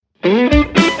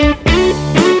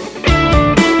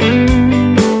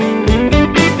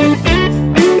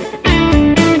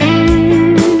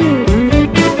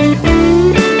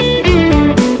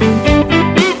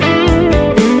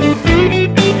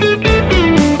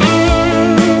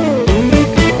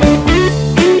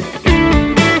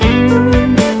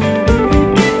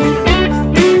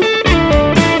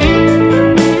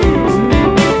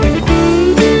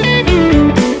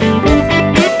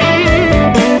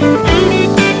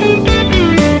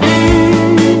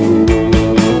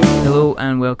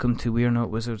welcome to We're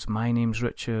Not Wizards. My name's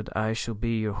Richard. I shall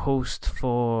be your host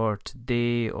for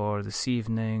today or this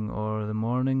evening or the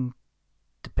morning.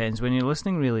 Depends when you're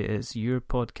listening, really. It's your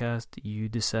podcast. You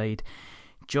decide.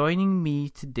 Joining me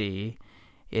today,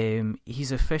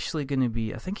 he's officially going to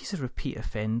be, I think he's a repeat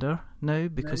offender now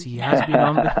because he has been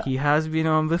on. He has been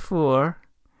on before.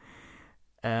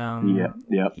 Yep.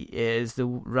 He is the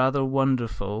rather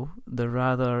wonderful, the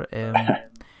rather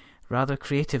rather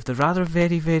creative, the rather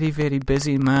very, very, very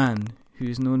busy man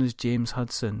who's known as James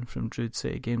Hudson from Druid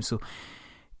City Games. So,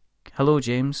 hello,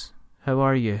 James. How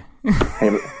are you?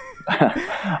 Hey,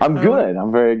 I'm good.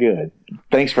 I'm very good.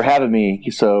 Thanks for having me.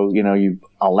 So, you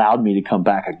allowed me to come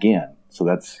back again. So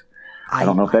I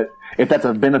don't know if that's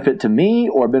a benefit to me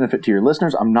or a benefit to your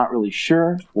listeners. I'm not really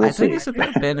sure. I think it's a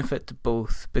bit of benefit to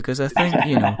both because I think,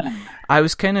 I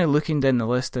was kind of looking down the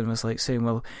list and was like saying,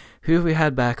 well, who have we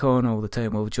had back on all the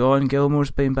time? Well, John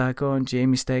Gilmore's been back on,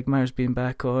 Jamie Stegmaier's been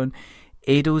back on,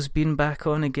 Ado's been back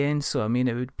on again. So, I mean,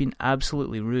 it would have been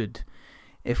absolutely rude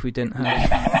if we didn't have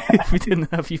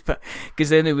you back, because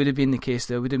then it would have been the case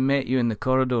that I would have met you in the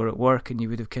corridor at work and you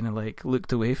would have kind of like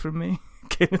looked away from me.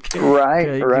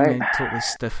 Right. Totally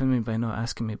stiffing me by not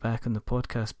asking me back on the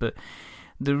podcast. But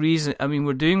the reason, I mean,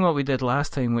 we're doing what we did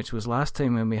last time, which was last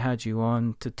time when we had you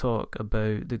on to talk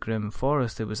about the Grim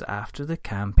Forest. It was after the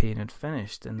campaign had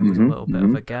finished and there was a little bit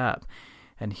of a gap.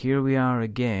 And here we are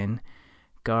again,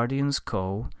 Guardian's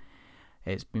Call.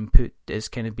 It's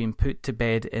kind of been put to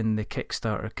bed in the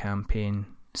Kickstarter campaign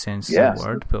sense of the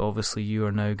word, but obviously you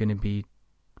are now going to be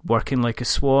working like a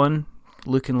swan,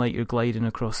 looking like you're gliding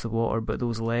across the water, but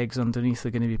those legs underneath are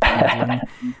going to be paddling.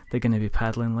 They're going to be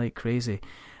paddling like crazy.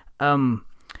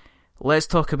 Let's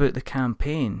talk about the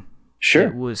campaign. Sure.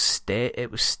 It was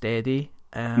steady,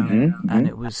 and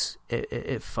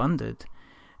it funded.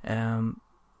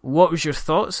 What was your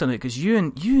thoughts on it? Because you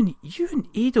and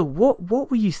Ado, what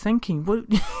were you thinking?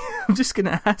 I'm just going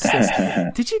to ask this.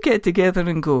 Did you get together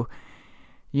and go,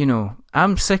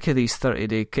 I'm sick of these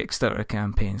 30-day Kickstarter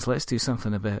campaigns. Let's do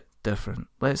something a bit different.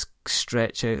 Let's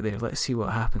stretch out there. Let's see what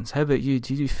happens. How about you?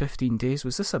 Did you do 15 days?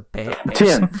 Was this a bet?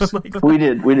 10. Like we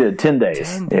did 10 days.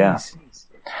 10 days.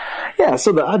 Yeah.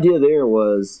 So the idea there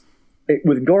was,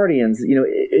 with Guardians,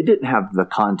 it didn't have the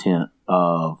content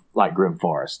of like Grim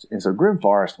Forest. And so Grim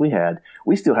Forest,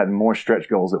 we still had more stretch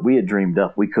goals that we had dreamed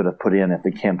up we could have put in if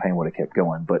the campaign would have kept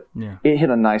going. But it hit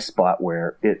a nice spot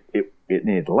where it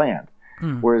needed to land.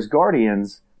 Whereas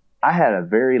Guardians, I had a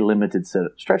very limited set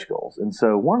of stretch goals. And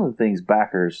so one of the things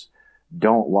backers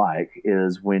don't like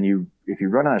is if you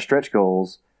run out of stretch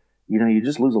goals, you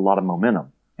just lose a lot of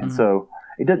momentum. And so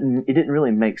it didn't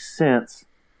really make sense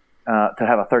to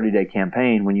have a 30-day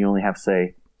campaign when you only have,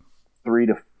 say, 3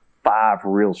 to 5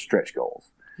 real stretch goals.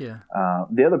 Yeah.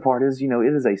 The other part is,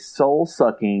 it is a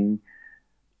soul-sucking,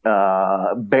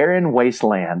 barren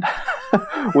wasteland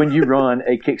when you run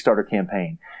a Kickstarter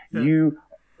campaign. Yeah. You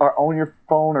are on your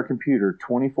phone or computer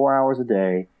 24 hours a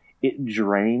day. It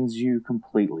drains you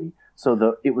completely.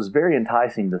 So it was very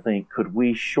enticing to think, could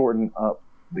we shorten up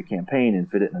the campaign and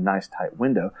fit it in a nice tight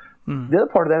window? The other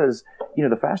part of that is,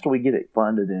 the faster we get it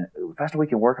funded and the faster we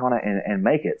can work on it and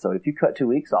make it. So if you cut 2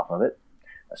 weeks off of it,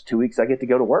 that's 2 weeks I get to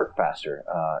go to work faster.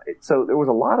 So there was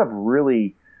a lot of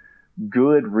really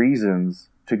good reasons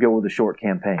to go with a short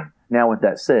campaign. Now, with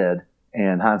that said,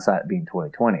 and hindsight being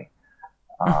 2020,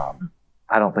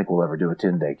 I don't think we'll ever do a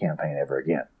 10-day campaign ever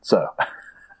again. So,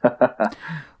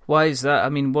 why is that? I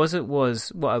mean, was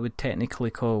what I would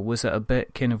technically call, was it a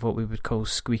bit kind of what we would call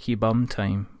squeaky bum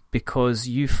time? Because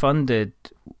you funded,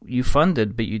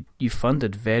 but you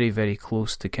funded very, very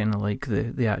close to kind of like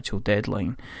the actual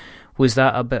deadline. Was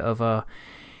that a bit of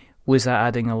was that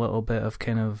adding a little bit of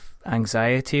kind of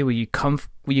anxiety? Were you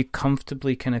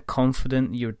comfortably kind of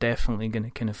confident you're definitely going to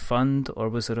kind of fund, or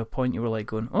was there a point you were like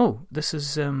going, oh, this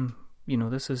is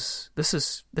this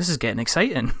is getting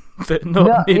exciting, but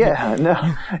not maybe.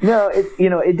 No.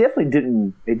 It definitely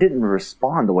didn't. It didn't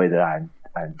respond the way that I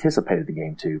anticipated the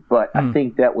game to. But I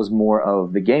think that was more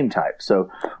of the game type.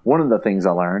 So one of the things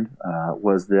I learned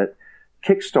was that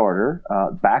Kickstarter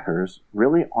backers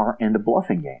really aren't into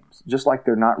bluffing games, just like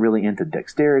they're not really into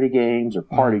dexterity games or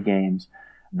party games.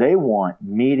 They want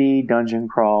meaty dungeon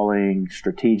crawling,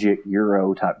 strategic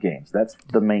Euro type games. That's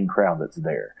the main crowd that's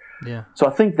there. Yeah. So I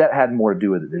think that had more to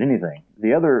do with it than anything.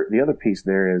 The other piece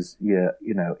there is, we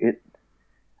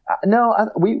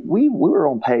were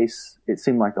on pace. It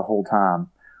seemed like the whole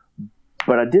time,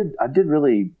 but I did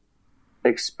really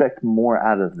expect more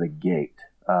out of the gate.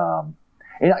 And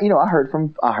I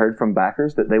heard from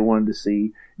backers that they wanted to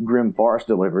see Grim Forest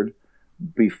delivered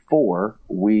before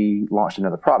we launched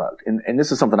another product. And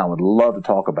this is something I would love to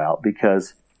talk about,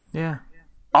 because Yeah.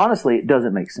 Honestly, it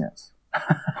doesn't make sense.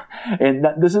 And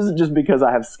this isn't just because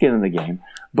I have skin in the game,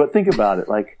 but think about it.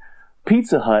 Like,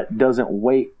 Pizza Hut doesn't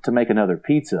wait to make another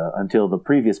pizza until the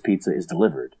previous pizza is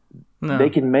delivered. No. They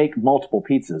can make multiple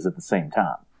pizzas at the same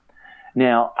time.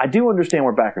 Now, I do understand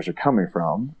where backers are coming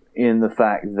from in the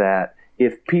fact that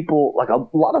if people, like a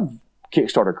lot of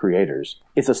Kickstarter creators,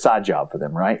 it's a side job for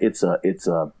them, right?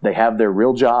 They have their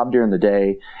real job during the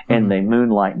day and they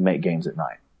moonlight and make games at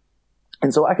night.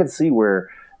 And so I could see where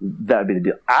that would be the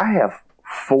deal. I have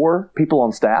 4 people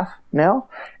on staff now,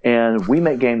 and we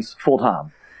make games full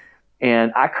time.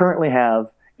 And I currently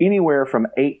have anywhere from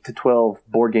 8 to 12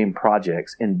 board game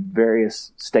projects in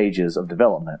various stages of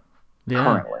development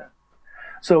currently.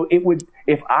 So it would,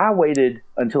 if I waited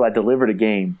until I delivered a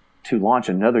game to launch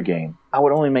another game, I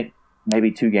would only make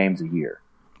maybe 2 games a year.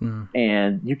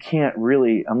 And you can't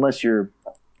really, unless you're,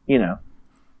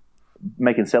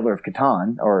 making Settler of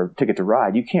Catan or Ticket to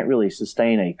Ride, you can't really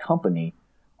sustain a company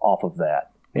off of that.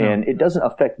 And it doesn't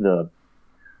affect the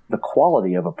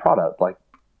quality of a product. Like,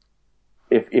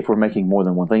 if we're making more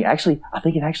than one thing, actually, I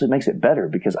think it actually makes it better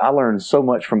because I learned so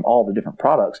much from all the different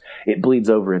products. It bleeds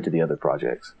over into the other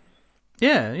projects.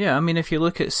 Yeah. I mean, if you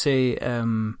look at, say,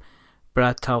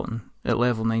 Brad Talton at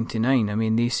Level 99, I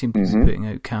mean, they seem to be putting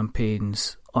out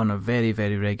campaigns on a very,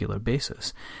 very regular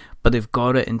basis. But they've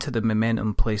got it into the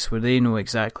momentum place where they know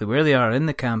exactly where they are in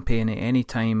the campaign at any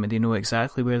time, and they know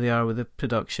exactly where they are with the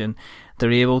production.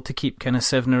 They're able to keep kind of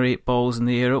 7 or 8 balls in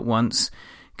the air at once,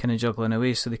 kind of juggling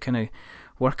away, so they're kind of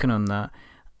working on that.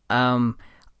 I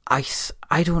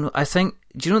don't know. I think,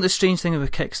 do you know what the strange thing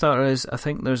about Kickstarter is? I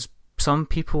think there's some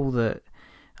people that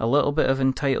a little bit of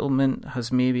entitlement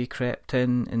has maybe crept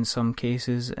in some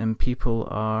cases, and people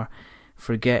are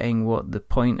forgetting what the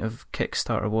point of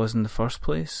Kickstarter was in the first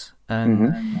place.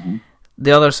 And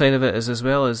the other side of it is, as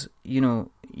well as,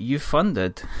 you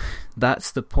funded.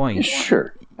 That's the point.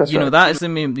 Sure. That's right. That is the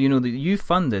main, that you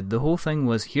funded. The whole thing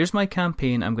was, here's my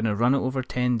campaign, I'm going to run it over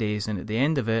 10 days, and at the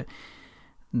end of it,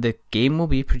 the game will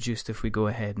be produced if we go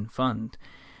ahead and fund.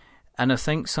 And I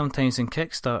think sometimes in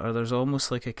Kickstarter, there's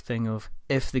almost like a thing of,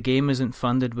 if the game isn't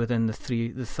funded within the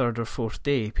 3rd or 4th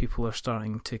day, people are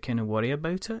starting to kind of worry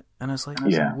about it. And I was like,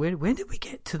 when did we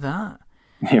get to that?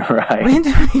 You're right. When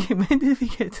did we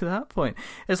get to that point?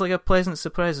 It's like a pleasant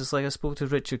surprise. It's like I spoke to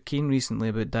Richard Keane recently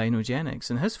about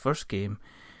Dinogenics, and his first game,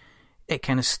 it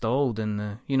kind of stalled in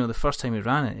the first time he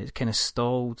ran it, it kind of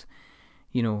stalled.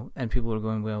 And people were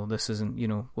going, well, this isn't,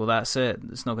 well, that's it.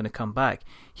 It's not going to come back.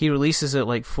 He releases it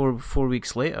like four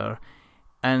weeks later,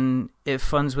 and it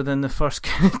funds within the first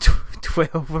kind of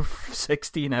 12 or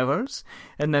 16 hours,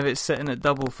 and now it's sitting at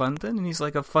double funding. And he's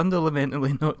like, I've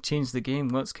fundamentally not changed the game.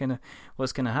 What's going to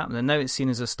happen? And now it's seen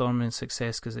as a storming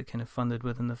success because it kind of funded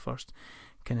within the first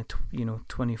kind of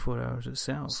 24 hours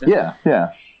itself. Yeah.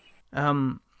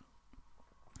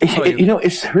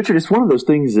 Richard. It's one of those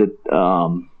things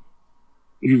that.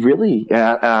 You really,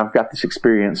 I've got this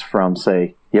experience from,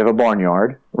 say, you have a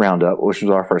Barnyard Roundup, which was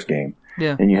our first game.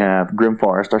 Yeah. And you have Grim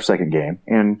Forest, our second game,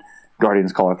 and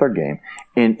Guardians Call, our third game.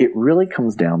 And it really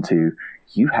comes down to,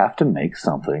 you have to make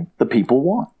something the people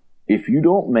want. If you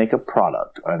don't make a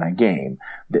product and a game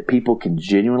that people can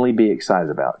genuinely be excited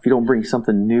about, if you don't bring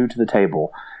something new to the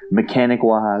table,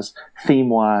 mechanic-wise,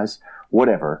 theme-wise,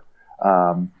 whatever,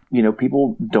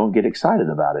 people don't get excited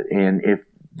about it. And if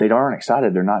they aren't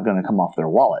excited, they're not going to come off their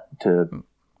wallet because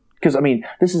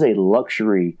this is a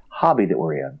luxury hobby that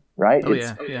we're in, right? Oh,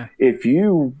 yeah. If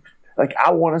you,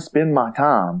 I want to spend my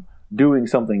time doing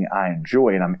something I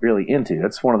enjoy and I'm really into.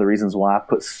 That's one of the reasons why I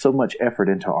put so much effort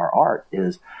into our art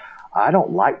is I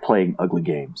don't like playing ugly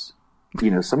games.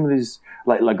 Some of these,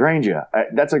 like La Granja,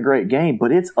 that's a great game,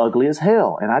 but it's ugly as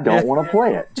hell, and I don't want to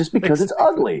play it just because it's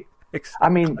ugly.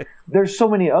 Exactly. There's so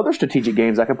many other strategic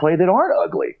games I could play that aren't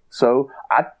ugly. So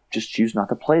I just choose not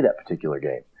to play that particular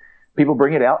game. People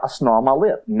bring it out, I snarl my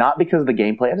lip. Not because of the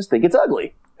gameplay, I just think it's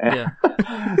ugly. Yeah.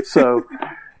 So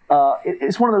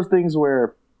it's one of those things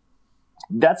where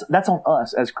that's on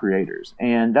us as creators.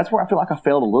 And that's where I feel like I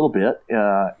failed a little bit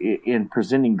in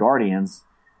presenting Guardians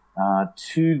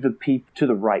to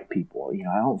the right people.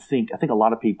 I think a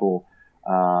lot of people,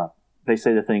 they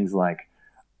say the things like,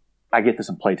 I get this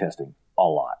in playtesting a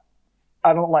lot.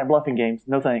 I don't like bluffing games.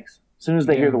 No thanks. As soon as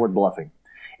they hear the word bluffing.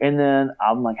 And then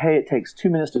I'm like, hey, it takes 2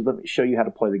 minutes to let me show you how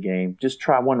to play the game. Just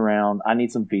try one round. I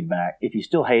need some feedback. If you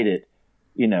still hate it,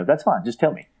 that's fine. Just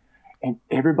tell me. And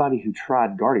everybody who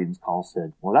tried Guardians Call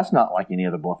said, well, that's not like any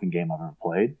other bluffing game I've ever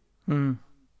played.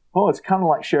 Oh, it's kind of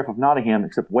like Sheriff of Nottingham,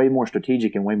 except way more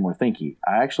strategic and way more thinky.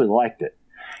 I actually liked it.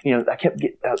 I kept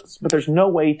getting, but there's no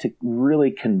way to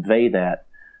really convey that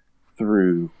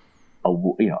through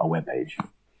a web page.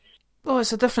 Well,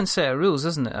 it's a different set of rules,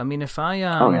 isn't it? I mean, if I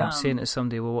am saying to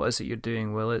somebody, well, what is it you're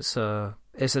doing? Well, it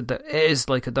is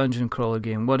like a dungeon crawler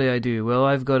game. What do I do? Well,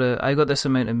 I got this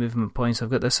amount of movement points,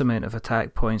 I've got this amount of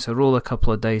attack points, I roll a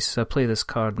couple of dice, I play this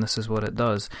card, and this is what it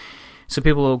does. So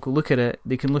people will look at it,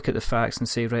 they can look at the facts and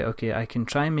say, right, okay, I can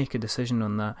try and make a decision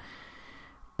on that.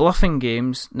 Bluffing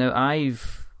games, now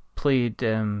I've played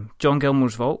John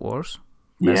Gilmore's Vault Wars.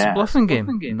 That's a bluffing game.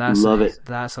 Love it.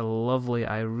 That's a lovely,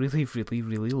 I really, really,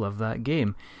 really love that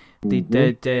game. They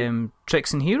did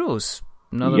Tricks and Heroes,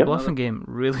 another bluffing game.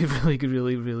 Really, really,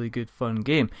 really, really good fun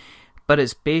game. But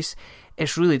it's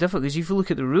really difficult, because if you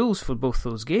look at the rules for both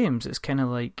those games, it's kind of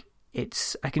like,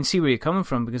 I can see where you're coming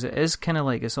from, because it is kind of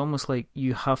like, it's almost like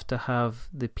you have to have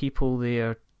the people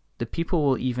there, the people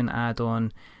will even add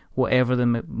on whatever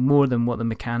more than what the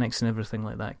mechanics and everything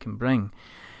like that can bring.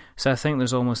 So I think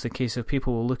there's almost a case of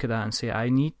people will look at that and say, I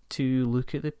need to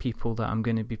look at the people that I'm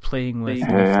going to be playing with,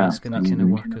 and if that's going to kind of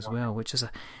work as well, which is,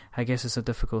 I guess it's a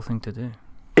difficult thing to do.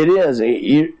 It is.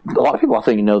 A lot of people, I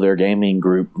think, know their gaming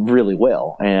group really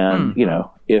well. And,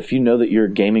 if you know that your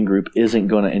gaming group isn't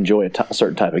going to enjoy a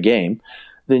certain type of game,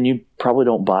 then you probably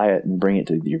don't buy it and bring it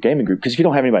to your gaming group, because if you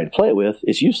don't have anybody to play it with,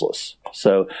 it's useless.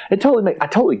 So I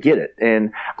totally get it.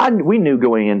 And we knew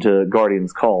going into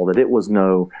Guardian's Call that it was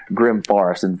no Grim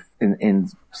Forest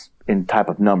in type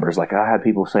of numbers. Like, I had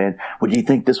people saying, well, do you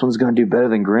think this one's going to do better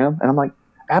than Grim? And I'm like,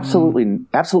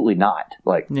 absolutely not.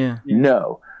 Like,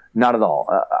 no, not at all.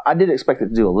 I did expect it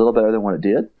to do a little better than what it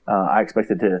did. I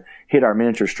expected to hit our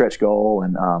miniature stretch goal.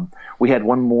 And we had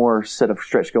one more set of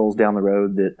stretch goals down the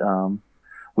road that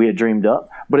we had dreamed up.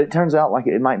 But it turns out like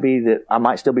it might be that I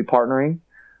might still be partnering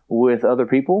with other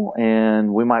people,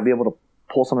 and we might be able to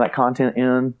pull some of that content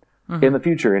in the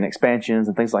future, in expansions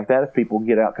and things like that, if people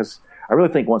get out. Because I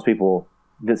really think once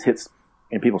this hits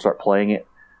and people start playing it,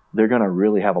 they're going to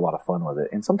really have a lot of fun with it.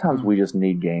 And sometimes we just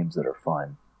need games that are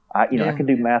fun. I can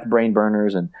do math brain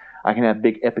burners, and I can have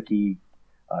big epic-y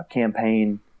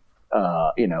campaign,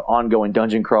 ongoing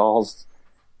dungeon crawls.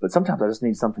 But sometimes I just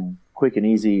need something quick and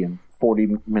easy in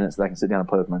 40 minutes that I can sit down and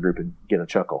play with my group and get a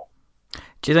chuckle.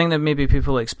 Do you think that maybe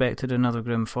people expected another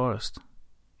Grim Forest? I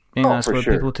think that's where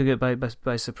people took it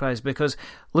by surprise. Because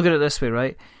look at it this way,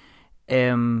 right?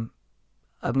 I'm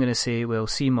going to say, well,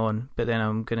 Simon, but then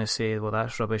I'm going to say, well,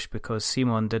 that's rubbish, because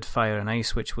Simon did Fire and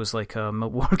Ice, which was like a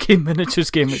war game, miniatures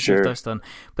game, which you've touched on.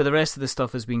 But the rest of the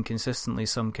stuff has been consistently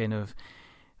some kind of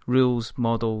rules,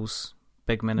 models,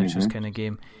 big miniatures kind of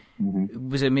game.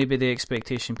 Was it maybe the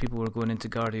expectation people were going into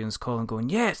Guardian's Call and going,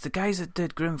 yeah, it's the guys that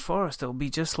did Grim Forest, it'll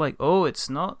be just like, oh, it's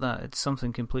not that, it's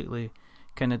something completely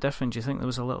kind of different? Do you think there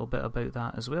was a little bit about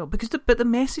that as well? Because the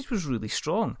message was really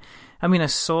strong. I mean, I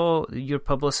saw your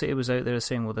publicity was out there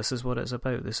saying, well, this is what it's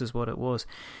about, this is what it was.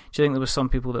 Do you think there was some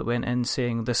people that went in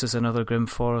saying, this is another Grim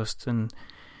Forest, and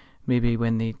maybe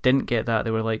when they didn't get that,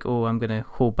 they were like, oh, I'm going to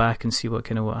hold back and see what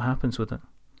happens with it?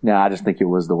 No, I just think it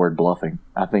was the word bluffing.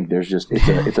 I think there's just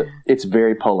it's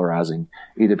very polarizing.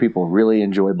 Either people really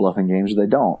enjoy bluffing games or they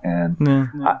don't. And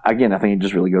I think it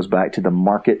just really goes back to the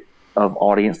market of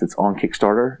audience that's on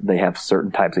Kickstarter. They have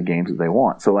certain types of games that they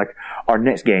want. So like our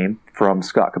next game from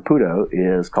Scott Caputo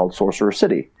is called Sorcerer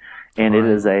City, and it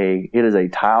is a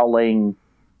tile laying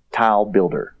tile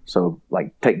builder. So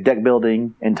like take deck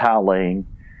building and tile laying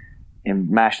and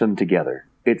mash them together.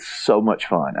 It's so much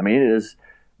fun. I mean, it is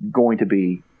going to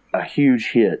be a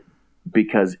huge hit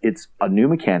because it's a new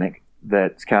mechanic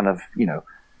that's kind of,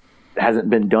 hasn't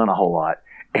been done a whole lot.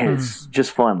 And it's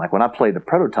just fun. Like when I played the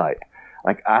prototype,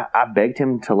 like I begged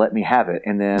him to let me have it.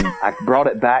 And then I brought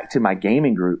it back to my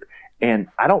gaming group, and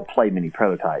I don't play many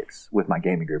prototypes with my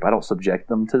gaming group. I don't subject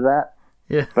them to that.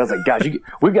 Yeah. But I was like, guys,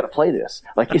 we've got to play this.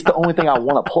 Like, it's the only thing I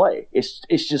want to play. It's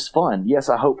just fun. Yes,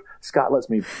 I hope Scott lets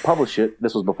me publish it.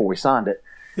 This was before we signed it.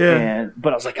 Yeah.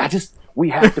 But I was like,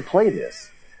 we have to play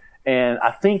this. And I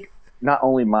think not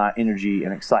only my energy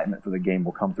and excitement for the game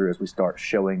will come through as we start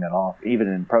showing that off, even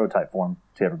in prototype form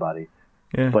to everybody.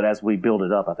 Yeah. But as we build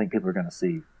it up, I think people are going to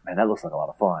see, man, that looks like a lot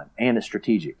of fun. And it's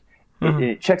strategic.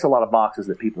 It checks a lot of boxes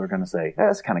that people are going to say,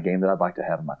 that's the kind of game that I'd like to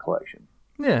have in my collection.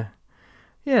 Yeah.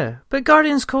 Yeah, but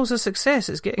Guardians Call's a success.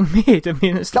 It's getting made. I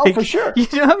mean, it's like, for sure. You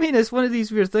know what I mean? It's one of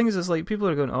these weird things. It's like people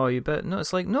are going, "Oh, you bet." No,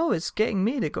 it's like, no, it's getting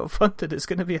made. It got funded. It's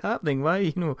going to be happening.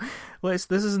 Why? This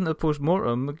isn't a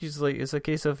post-mortem. It's a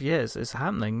case of yes, it's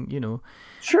happening.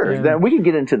 Sure. Then we can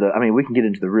get into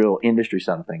the real industry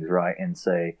side of things, right? And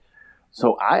say,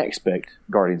 so I expect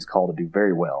Guardians Call to do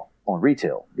very well on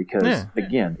retail because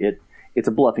again, it's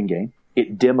a bluffing game.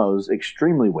 It demos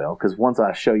extremely well because once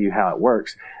I show you how it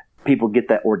works. people get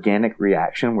that organic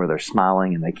reaction where they're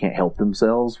smiling and they can't help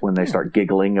themselves when they start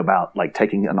giggling about like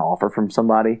taking an offer from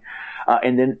somebody.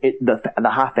 And then the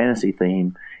high fantasy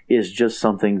theme is just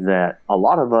something that a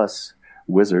lot of us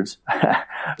wizards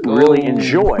really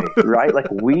enjoy, right?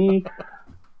 Like we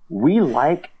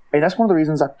like, and that's one of the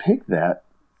reasons I picked that,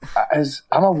 as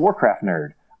I'm a Warcraft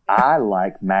nerd. I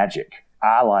like magic.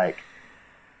 I like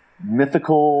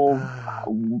mythical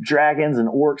dragons and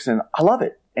orcs, and I love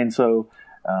it. And so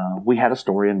we had a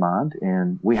story in mind,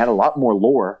 and we had a lot more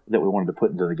lore that we wanted to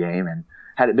put into the game. And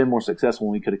had it been more successful,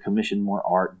 we could have commissioned more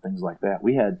art and things like that.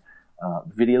 We had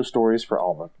video stories for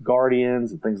all the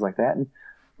Guardians and things like that. And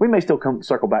we may still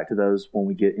circle back to those when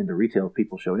we get into retail if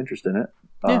people show interest in it.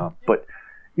 But,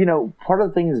 you know, part of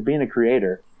the thing is being a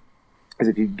creator is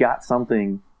if you've got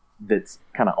something that's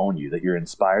kind of on you that you're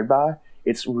inspired by,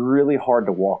 it's really hard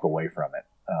to walk away from it.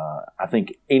 I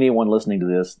think anyone listening to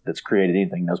this that's created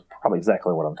anything knows probably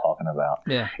exactly what I'm talking about.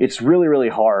 Yeah. It's really, really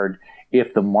hard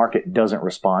if the market doesn't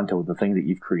respond to the thing that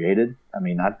you've created. I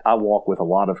mean, I walk with a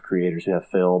lot of creators who have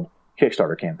failed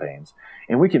Kickstarter campaigns,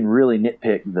 and we can really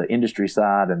nitpick the industry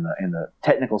side and the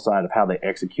technical side of how they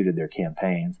executed their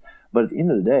campaigns. But at the end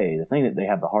of the day, the thing that they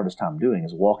have the hardest time doing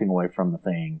is walking away from the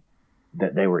thing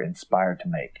that they were inspired to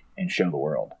make and show the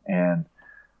world. And,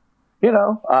 you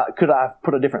know, could I have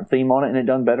put a different theme on it and it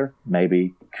done better?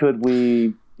 Maybe. Could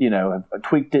we, you know, have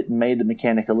tweaked it and made the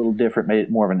mechanic a little different, made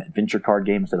it more of an adventure card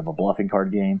game instead of a bluffing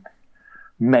card game?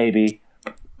 Maybe.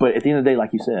 But at the end of the day,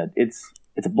 like you said, it's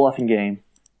a bluffing game.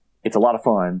 It's a lot of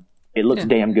fun. It looks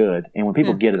damn good. And when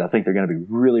people get it, I think they're going to be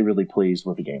really, really pleased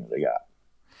with the game that they got.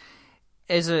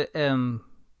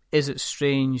 Is it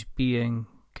strange being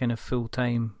kind of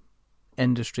full-time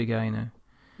industry guy now?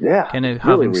 Yeah. Kind of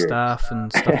really having weird. staff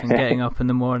and stuff and getting up in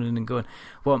the morning and going,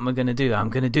 what am I going to do? I'm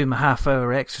going to do my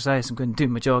half-hour exercise. I'm going to do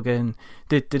my jogging.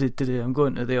 I'm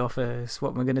going to the office.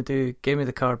 What am I going to do? Give me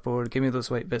the cardboard. Give me those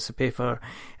white bits of paper.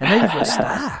 And then you've got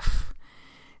staff.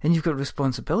 And you've got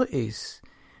responsibilities.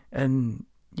 And,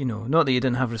 you know, not that you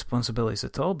didn't have responsibilities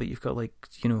at all, but you've got, like,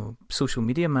 you know, social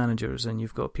media managers, and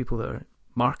you've got people that are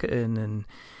marketing and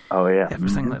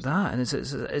everything like that. And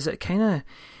is it kind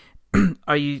of...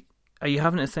 Are you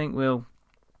having to think, well,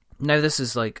 now this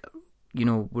is like, you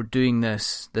know, we're doing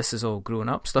this is all grown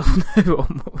up stuff now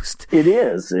almost. It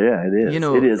is, yeah, it is. You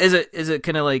know, it is. Is it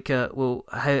kind of like, well,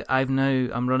 how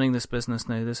I'm running this business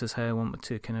now, this is how I want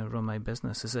to kind of run my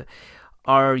business.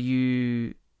 Are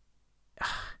you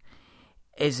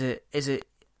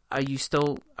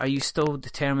still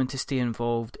determined to stay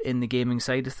involved in the gaming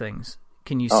side of things?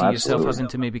 Can you see yourself having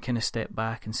to maybe kind of step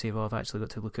back and say, well, I've actually got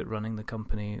to look at running the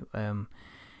company,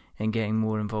 and getting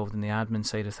more involved in the admin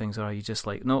side of things? Or are you just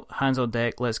like, no, hands on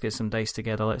deck, let's get some dice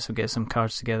together, let's get some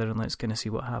cards together, and let's kind of see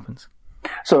what happens?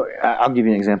 So I'll give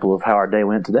you an example of how our day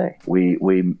went today. We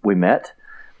met,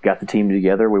 got the team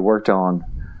together. We worked on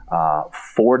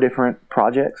 4 different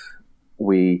projects.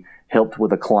 We helped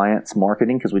with a client's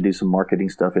marketing because we do some marketing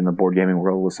stuff in the board gaming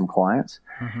world with some clients.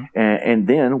 Mm-hmm. And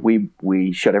then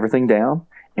we shut everything down.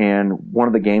 And one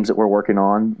of the games that we're working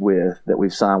on that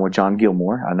we've signed with John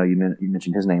Gilmore, I know you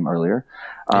mentioned his name earlier.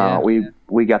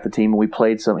 We got the team and we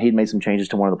played he'd made some changes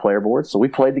to one of the player boards. So we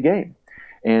played the game.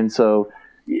 And so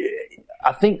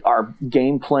I think our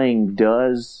game playing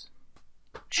does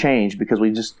change because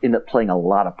we just end up playing a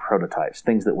lot of prototypes,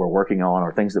 things that we're working on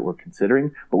or things that we're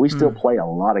considering, but we still play a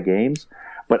lot of games.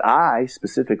 But I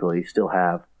specifically still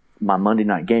have my Monday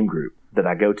night game group that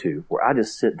I go to where I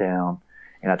just sit down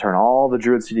and I turn all the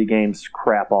Druid City Games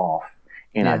crap off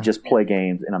and I just play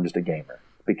games and I'm just a gamer,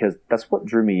 because that's what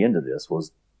drew me into this.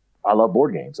 Was I love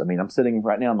board games. I mean, I'm sitting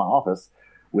right now in my office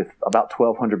with about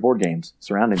 1,200 board games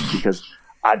surrounding me because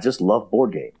I just love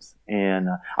board games. And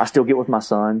I still get with my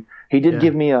son. He did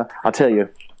give me I'll tell you,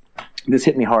 this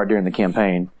hit me hard during the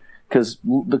campaign because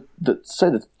the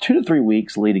 2 to 3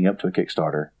 weeks leading up to a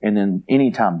Kickstarter and then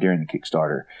any time during the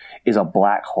Kickstarter is a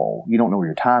black hole. You don't know where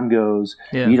your time goes.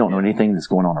 Yeah. You don't know anything that's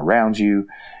going on around you.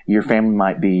 Your family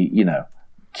might be, you know,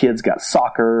 kids got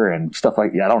soccer and stuff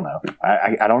like that. I don't know.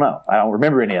 I don't know. I don't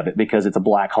remember any of it because it's a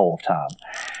black hole of time.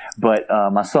 But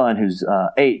my son, who's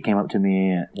 8, came up to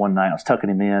me one night. I was tucking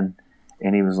him in,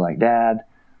 and he was like, "Dad,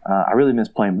 I really miss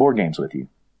playing board games with you."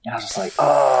 And I was just like,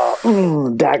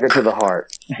 "Oh, dagger to the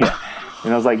heart." Yeah.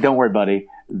 And I was like, "Don't worry, buddy.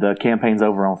 The campaign's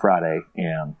over on Friday,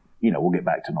 and you know we'll get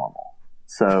back to normal."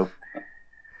 So,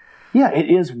 yeah, it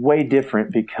is way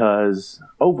different because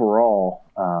overall,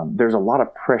 there's a lot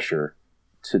of pressure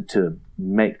to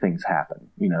make things happen.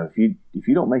 You know, if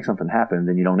you don't make something happen,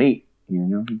 then you don't eat. You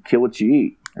know, you kill what you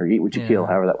eat or eat what you kill,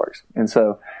 however that works. And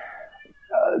so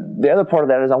the other part of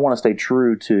that is I want to stay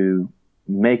true to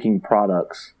making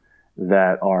products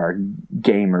that are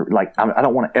gamer. Like, I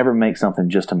don't want to ever make something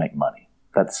just to make money.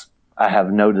 I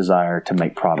have no desire to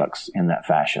make products in that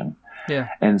fashion. Yeah.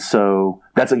 And so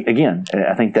that's, again,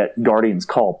 I think that Guardians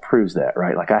Call proves that,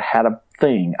 right? Like, I had a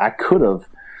thing. I could have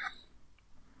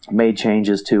made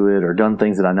changes to it or done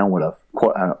things that I know would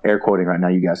have, air quoting right now,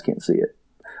 you guys can't see it,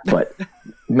 but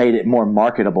made it more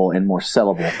marketable and more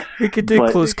sellable. We could do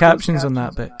closed captions on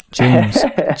that bit.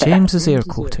 James is air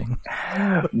quoting.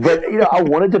 But, I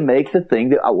wanted to make the thing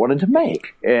that I wanted to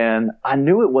make. And I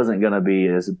knew it wasn't going to be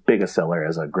as big a seller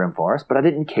as a Grim Forest, but I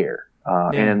didn't care.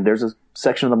 And there's a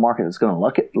section of the market that's going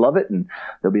to love it, and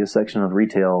there'll be a section of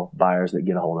retail buyers that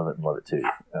get a hold of it and love it too.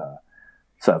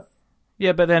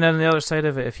 Yeah, but then on the other side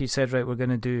of it, if you said, right, we're going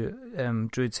to do,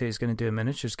 Druid say he's going to do a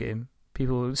miniatures game,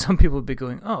 some people would be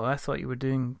going, oh, I thought you were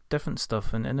doing different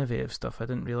stuff and innovative stuff. I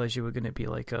didn't realize you were going to be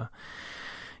like a,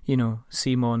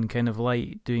 CMON kind of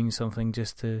light, doing something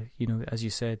just to, as you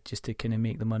said, just to kind of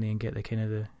make the money and get the kind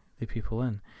of the people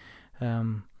in.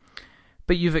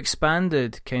 But you've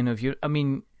expanded kind of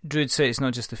Druid said it's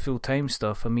not just the full-time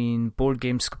stuff. I mean, Board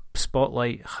Game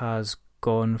Spotlight has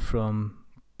gone from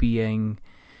being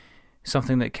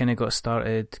something that kind of got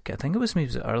started, I think it was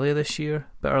maybe earlier this year,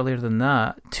 but earlier than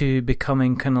that, to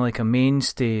becoming kind of like a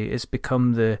mainstay. It's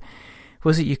become the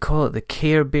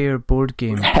Care Bear board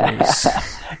game place.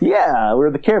 Yeah,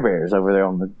 we're the Care Bears over there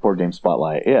on the Board Game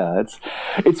Spotlight. Yeah,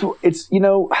 it's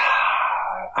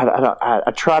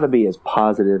I try to be as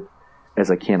positive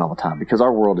as I can all the time, because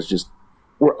our world is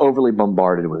we're overly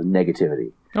bombarded with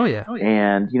negativity. Oh yeah.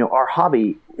 And, our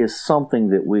hobby is something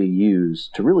that we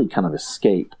use to really kind of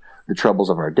escape the troubles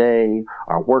of our day,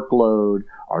 our workload,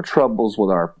 our troubles with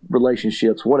our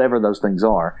relationships, whatever those things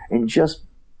are, and just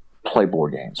play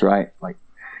board games, right?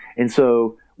 And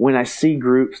so when I see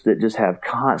groups that just have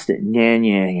constant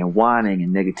nyan and whining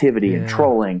and negativity and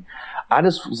trolling, I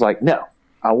just was like, no,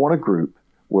 I want a group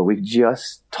where we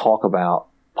just talk about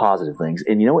positive things.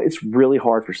 And it's really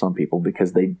hard for some people,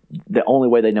 because the only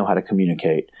way they know how to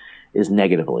communicate is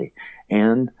negatively.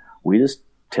 And we just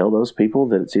tell those people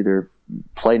that it's either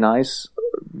play nice,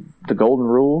 the golden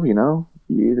rule, you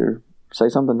either say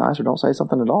something nice or don't say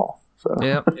something at all. So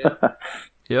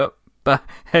Yep. But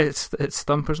it's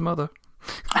Thumper's mother.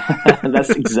 That's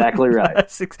exactly right.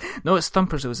 No, it's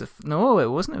Thumper's. No, it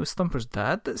wasn't. It was Thumper's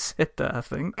dad that said that, I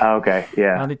think. Okay,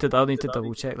 yeah. I need to double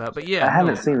check that. But yeah, I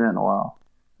haven't seen that in a while.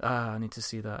 I need to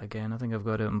see that again. I think I've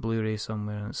got it on Blu-ray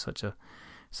somewhere, and it's such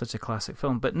a classic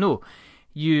film. But no,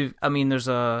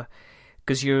 there's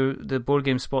because you're the Board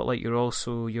Game Spotlight.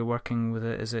 You're working with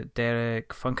it. Is it Derek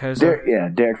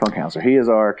Funkhauser? Derek Funkhauser. He is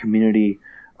our community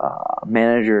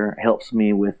manager. Helps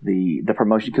me with the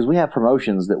promotion, because we have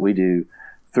promotions that we do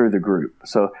through the group.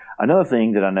 So another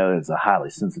thing that I know is a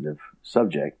highly sensitive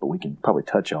subject, but we can probably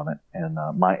touch on it and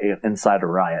my insider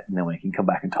riot, and then we can come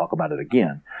back and talk about it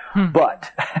again.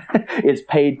 But it's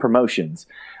paid promotions.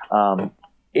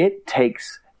 It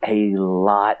takes a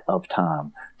lot of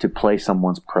time to play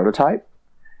someone's prototype.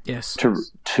 Yes. To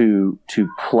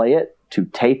play it, to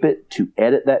tape it, to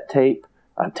edit that tape.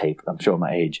 I'm showing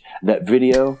my age. That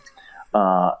video.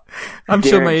 I'm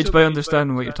showing my age by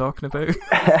understanding what you're talking about.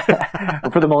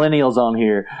 For the millennials on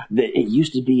here, it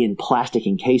used to be in plastic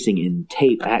encasing and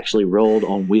tape actually rolled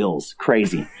on wheels.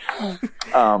 Crazy.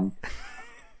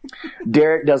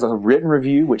 Derek does a written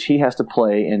review, which he has to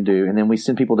play and do, and then we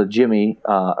send people to Jimmy,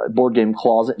 Board Game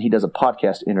Closet, and he does a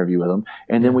podcast interview with them,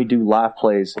 and then we do live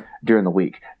plays during the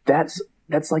week. That's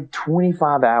like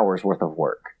 25 hours worth of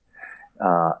work.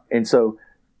 And so,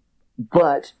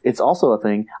 but it's also a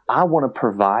thing, I want to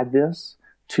provide this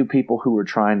to people who are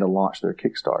trying to launch their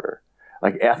Kickstarter.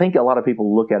 Like, I think a lot of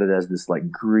people look at it as this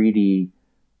like greedy,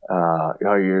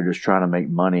 you're just trying to make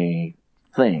money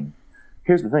thing.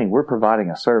 Here's the thing. We're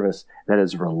providing a service that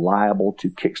is reliable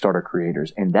to Kickstarter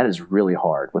creators, and that is really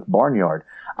hard. With Barnyard,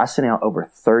 I sent out over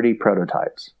 30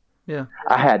 prototypes. Yeah.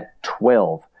 I had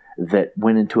 12 that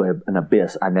went into an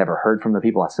abyss. I never heard from the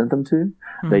people I sent them to.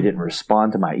 Mm-hmm. They didn't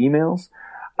respond to my emails,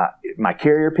 my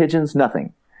carrier pigeons,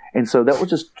 nothing. And so that was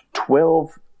just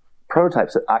 12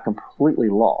 prototypes that I completely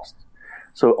lost.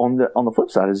 So on the flip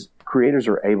side is creators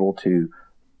are able to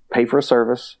pay for a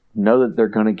service, know that they're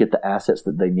going to get the assets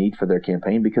that they need for their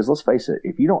campaign. Because let's face it,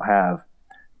 if you don't have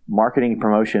marketing,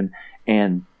 promotion,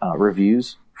 and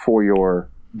reviews for your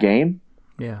game,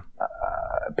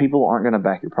 people aren't going to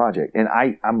back your project. And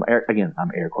I'm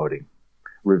air quoting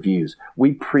reviews.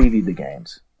 We preview the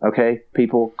games. Okay,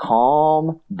 people,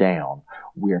 calm down.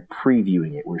 We're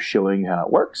previewing it. We're showing you how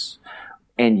it works,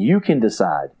 and you can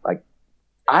decide. Like,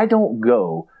 I don't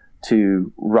go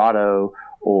to Rahdo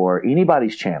or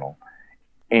anybody's channel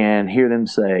and hear them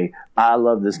say, I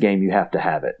love this game, you have to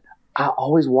have it. I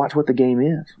always watch what the game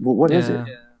is. Well, what is it?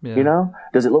 Yeah. You know,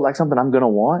 does it look like something I'm going to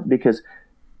want? Because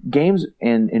games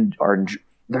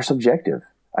they're subjective.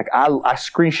 Like I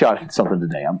screenshotted something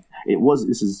today.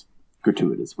 This is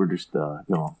gratuitous. We're just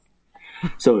going.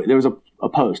 So there was a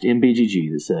post in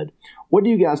BGG that said, "What do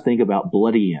you guys think about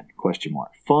Bloody End?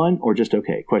 Fun or just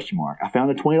okay? I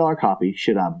found a $20 copy.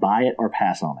 Should I buy it or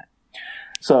pass on it?"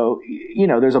 So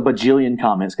there's a bajillion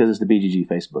comments because it's the BGG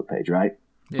Facebook page, right?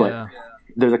 Yeah. But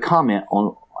there's a comment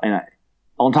on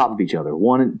top of each other.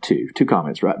 One and two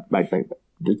comments, right?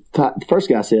 The first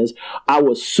guy says, "I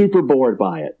was super bored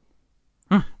by it."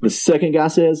 The second guy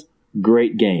says,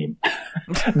 "Great game."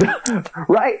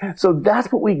 Right? So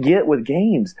that's what we get with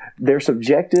games. They're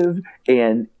subjective,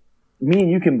 and me and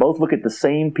you can both look at the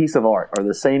same piece of art or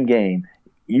the same game.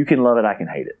 You can love it, I can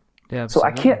hate it. Yeah, so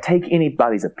I can't take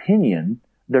anybody's opinion,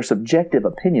 their subjective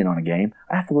opinion on a game.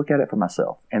 I have to look at it for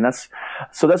myself. And that's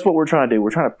what we're trying to do.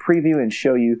 We're trying to preview and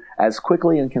show you as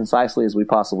quickly and concisely as we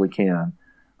possibly can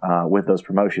with those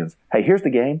promotions. Hey, here's the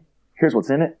game. Here's what's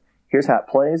in it. Here's how it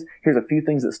plays. Here's a few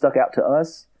things that stuck out to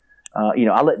us.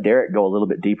 I let Derek go a little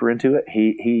bit deeper into it.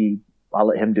 I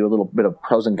let him do a little bit of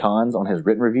pros and cons on his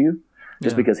written review,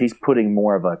 just because he's putting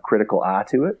more of a critical eye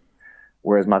to it.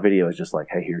 Whereas my video is just like,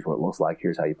 hey, here's what it looks like.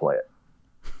 Here's how you play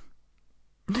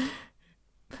it.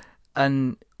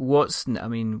 And is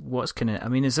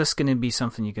this going to be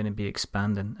something you're going to be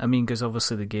expanding? I mean, because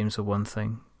obviously the games are one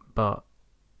thing, but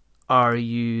are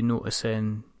you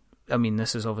noticing? I mean,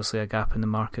 this is obviously a gap in the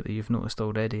market that you've noticed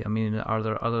already. I mean, are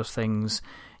there other things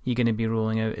you're going to be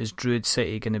rolling out? Is Druid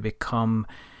City going to become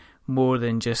more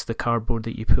than just the cardboard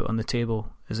that you put on the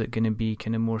table? Is it going to be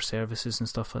kind of more services and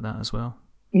stuff like that as well?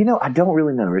 I don't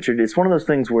really know, Richard. It's one of those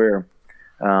things where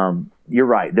you're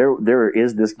right. There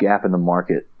is this gap in the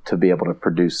market to be able to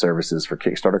produce services for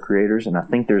Kickstarter creators, and I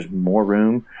think there's more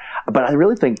room. But I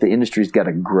really think the industry's got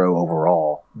to grow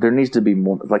overall. There needs to be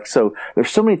more.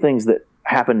 There's so many things that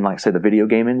happen, like, say, the video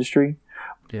game industry,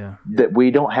 that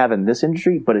we don't have in this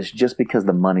industry, but it's just because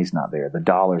the money's not there. The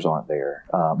dollars aren't there.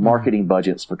 Marketing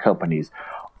budgets for companies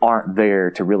aren't there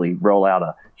to really roll out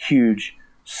a huge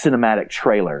cinematic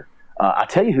trailer. I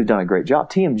tell you who's done a great job.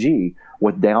 TMG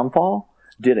with Downfall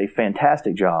did a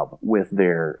fantastic job with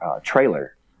their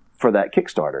trailer for that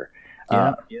Kickstarter.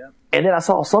 And then I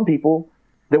saw some people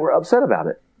that were upset about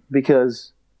it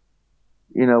because,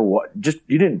 you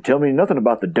didn't tell me nothing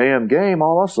about the damn game.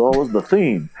 All I saw was the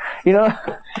theme. Like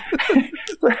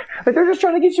they're just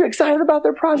trying to get you excited about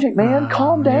their project, man.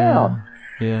 Calm down.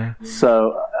 Yeah.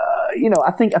 So,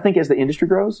 I think as the industry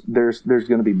grows, there's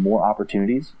going to be more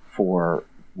opportunities for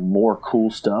more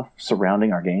cool stuff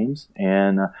surrounding our games.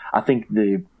 And I think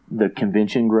the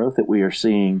convention growth that we are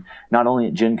seeing, not only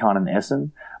at Gen Con and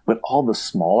Essen, but all the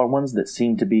smaller ones that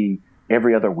seem to be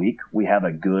every other week, we have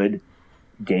a good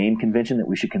game convention that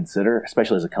we should consider,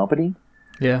 especially as a company.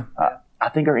 Yeah. I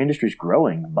think our industry is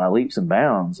growing by leaps and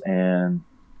bounds, and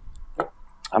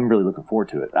I'm really looking forward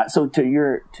to it. So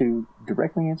to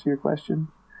directly answer your question,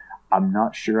 I'm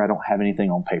not sure. I don't have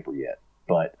anything on paper yet,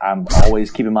 but I'm always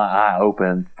keeping my eye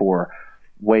open for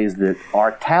ways that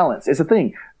our talents. It's a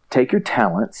thing. Take your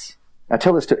talents. I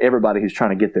tell this to everybody who's trying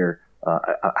to get their.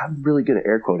 I'm really good at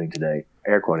air quoting today.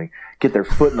 Air quoting. Get their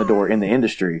foot in the door in the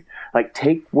industry. Like,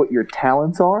 take what your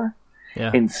talents are,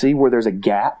 and see where there's a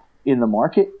gap in the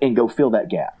market, and go fill that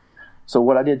gap. So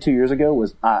what I did 2 years ago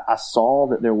was I saw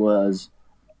that there was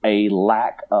a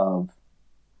lack of.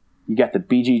 You got the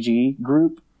BGG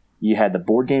group, you had the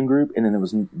board game group, and then there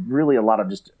was really a lot of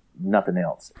just nothing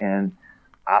else. And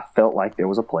I felt like there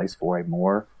was a place for a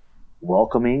more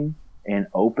welcoming and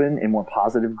open and more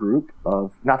positive group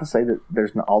of, not to say that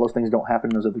there's all those things don't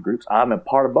happen in those other groups. I'm a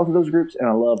part of both of those groups, and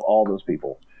I love all those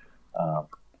people.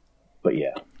 But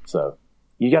yeah, so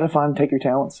you got to take your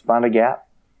talents, find a gap,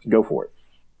 go for it.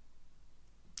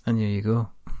 And there you go.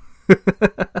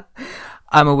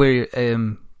 I'm aware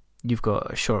you've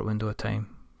got a short window of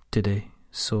time today,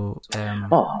 so don't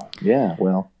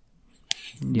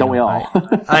we all?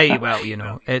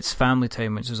 It's family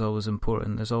time, which is always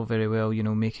important. It's all very well,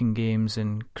 making games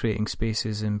and creating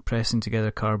spaces and pressing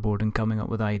together cardboard and coming up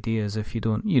with ideas. If you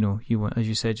don't, you want, as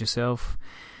you said yourself,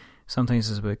 sometimes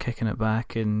it's about kicking it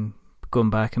back and going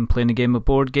back and playing a game of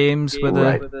board games with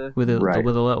the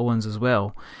little ones as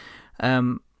well.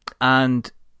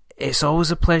 And it's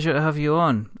always a pleasure to have you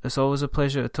on. It's always a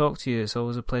pleasure to talk to you. It's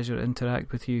always a pleasure to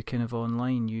interact with you kind of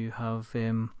online. You have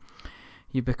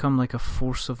you become like a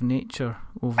force of nature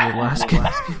over the last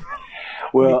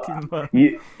Well,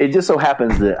 it just so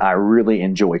happens that I really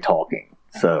enjoy talking.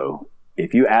 So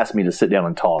if you ask me to sit down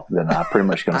and talk, then I'm pretty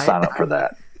much going to sign up for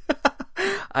that.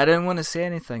 I didn't want to say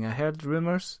anything. I heard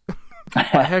rumors.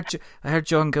 I heard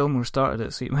John Gilmore started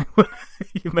it, so you might.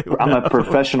 I'm a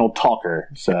professional talker,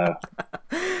 so.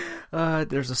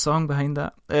 There's a song behind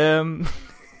that.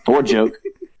 Or joke.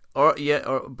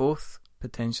 or both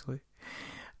potentially.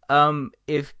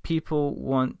 If people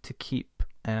want to keep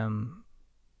an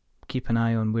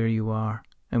eye on where you are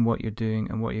and what you're doing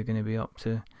and what you're going to be up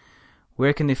to,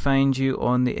 where can they find you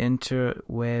on the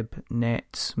interweb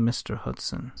nets, Mr.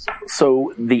 Hudson?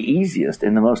 So the easiest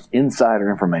and the most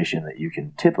insider information that you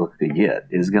can typically get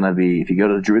is going to be if you go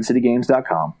to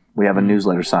druidcitygames.com. We have a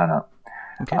newsletter sign up.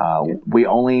 Okay. We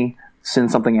only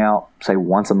send something out, say,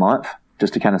 once a month,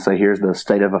 just to kind of say, here's the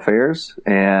state of affairs.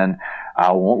 And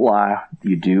I won't lie,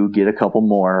 you do get a couple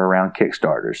more around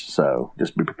Kickstarters, so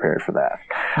just be prepared for that.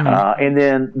 Mm-hmm. And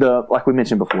then, like we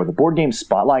mentioned before, the Board Game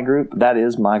Spotlight group, that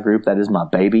is my group, that is my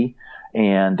baby,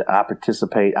 and I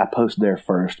post there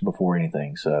first before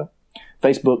anything. So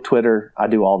Facebook, Twitter, I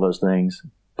do all those things,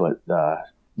 but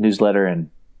newsletter and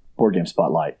Board Game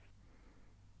Spotlight.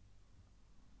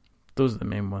 Those are the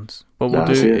main ones. What we'll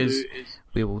do is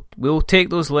we'll take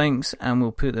those links and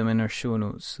we'll put them in our show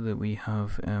notes so that we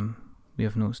have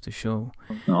notes to show.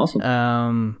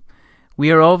 Awesome.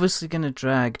 We are obviously going to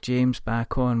drag James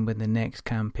back on when the next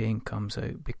campaign comes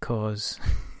out because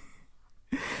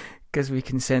we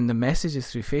can send the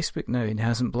messages through Facebook now and he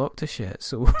hasn't blocked us yet.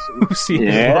 So we'll see.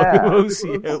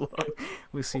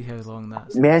 We'll see how long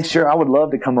that's. Man, sure. I would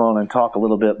love to come on and talk a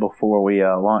little bit before we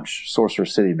launch Sorcerer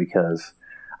City because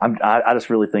I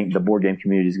just really think the board game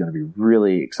community is going to be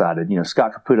really excited. You know,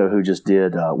 Scott Caputo, who just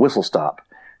did Whistle Stop,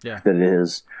 that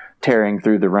is tearing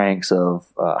through the ranks of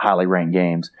highly ranked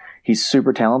games. He's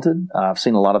super talented. I've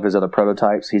seen a lot of his other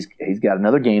prototypes. He's got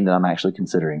another game that I'm actually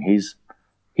considering. He's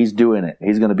doing it.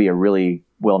 He's going to be a really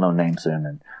well-known name soon,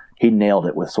 and he nailed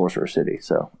it with Sorcerer City.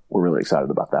 So we're really excited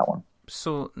about that one.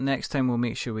 So next time we'll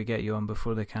make sure we get you on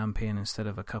before the campaign instead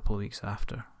of a couple of weeks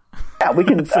after. Yeah, we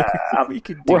can.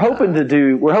 We're hoping to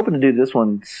do this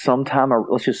one sometime.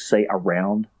 Let's just say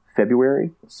around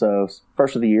February. So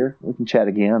first of the year, we can chat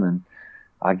again, and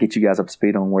I'll get you guys up to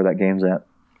speed on where that game's at.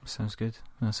 Sounds good.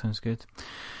 That sounds good.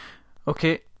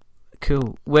 Okay,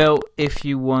 cool. Well, if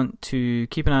you want to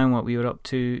keep an eye on what we are up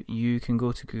to, you can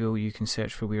go to Google. You can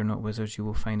search for We're Not Wizards. You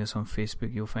will find us on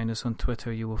Facebook. You'll find us on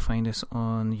Twitter. You will find us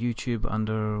on YouTube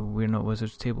under We're Not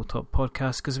Wizards Tabletop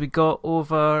Podcast because we've got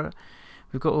over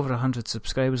 100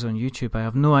 subscribers on YouTube. I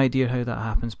have no idea how that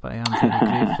happens, but I am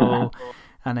very grateful,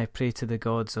 and I pray to the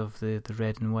gods of the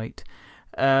red and white.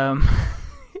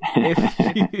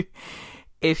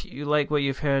 If you like what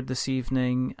you've heard this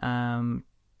evening,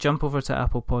 jump over to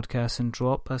Apple Podcasts and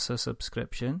drop us a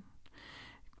subscription.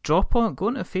 Go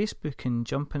into Facebook and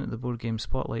jump into the Board Game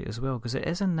Spotlight as well, because it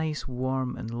is a nice,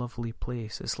 warm, and lovely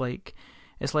place. It's like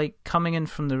coming in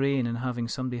from the rain and having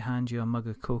somebody hand you a mug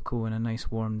of cocoa and a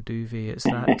nice warm duvet. It's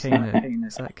that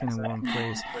kind of warm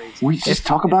place. We just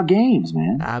talk about games,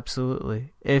 man.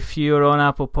 Absolutely. If you're on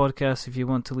Apple Podcasts, if you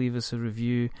want to leave us a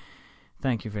review,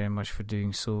 thank you very much for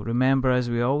doing so. Remember, as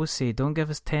we always say, don't give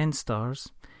us 10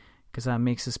 stars because that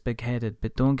makes us big-headed,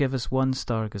 but don't give us 1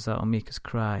 star because that'll make us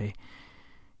cry.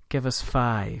 Give us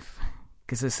 5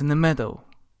 because it's in the middle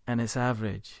and it's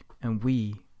average, and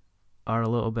we are a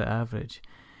little bit average.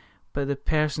 But the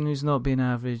person who's not being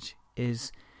average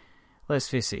is, let's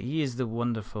face it, he is the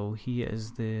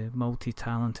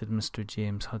multi-talented Mr.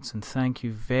 James Hudson. Thank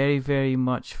you very, very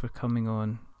much for coming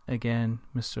on again,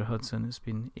 Mr. Hudson. It's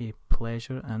been a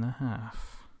pleasure and a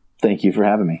half. Thank you for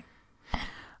having me.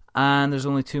 And there's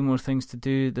only 2 more things to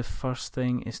do. The first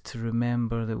thing is to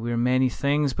remember that we're many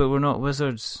things, but we're not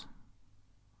wizards.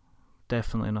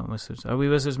 Definitely not wizards. Are we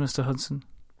wizards, Mr. Hudson?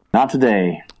 Not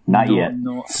today. Not yet.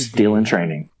 Still in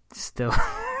training. Still.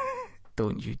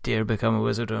 Don't you dare become a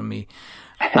wizard on me.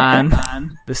 And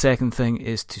the second thing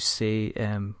is to say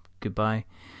goodbye.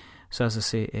 So as I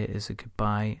say, it is a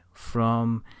goodbye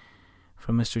from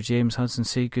Mr. James Hudson.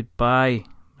 Say goodbye,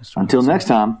 Mr. Until Hudson. Next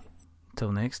time.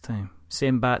 Until next time.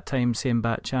 Same bat time, same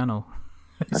bat channel.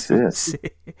 That's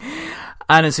it.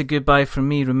 And it's a goodbye from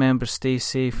me. Remember, stay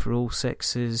safe, roll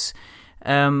 6s.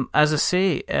 As I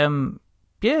say,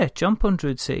 jump on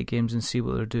Druid City Games and see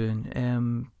what they're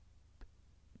doing.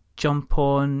 Jump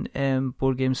on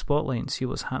Board Game Spotlight and see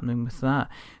what's happening with that.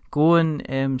 Go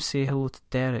and say hello to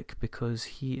Derek because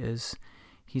he's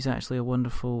actually a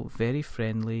wonderful, very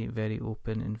friendly, very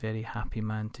open and very happy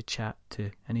man to chat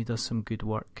to, and he does some good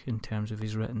work in terms of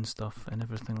his written stuff and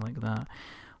everything like that.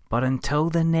 But until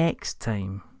the next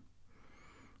time,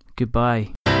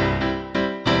 goodbye.